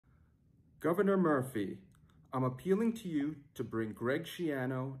Governor Murphy, I'm appealing to you to bring Greg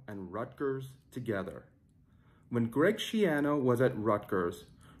Schiano and Rutgers together. When Greg Schiano was at Rutgers,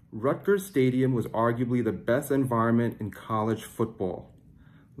 Rutgers Stadium was arguably the best environment in college football.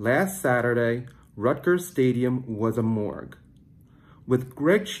 Last Saturday, Rutgers Stadium was a morgue. With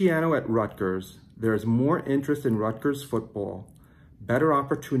Greg Schiano at Rutgers, there is more interest in Rutgers football, better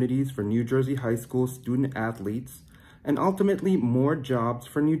opportunities for New Jersey high school student athletes, and ultimately more jobs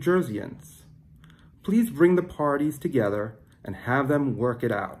for New Jerseyans. Please bring the parties together and have them work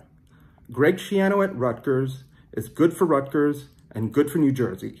it out. Greg Schiano at Rutgers is good for Rutgers and good for New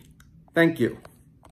Jersey. Thank you.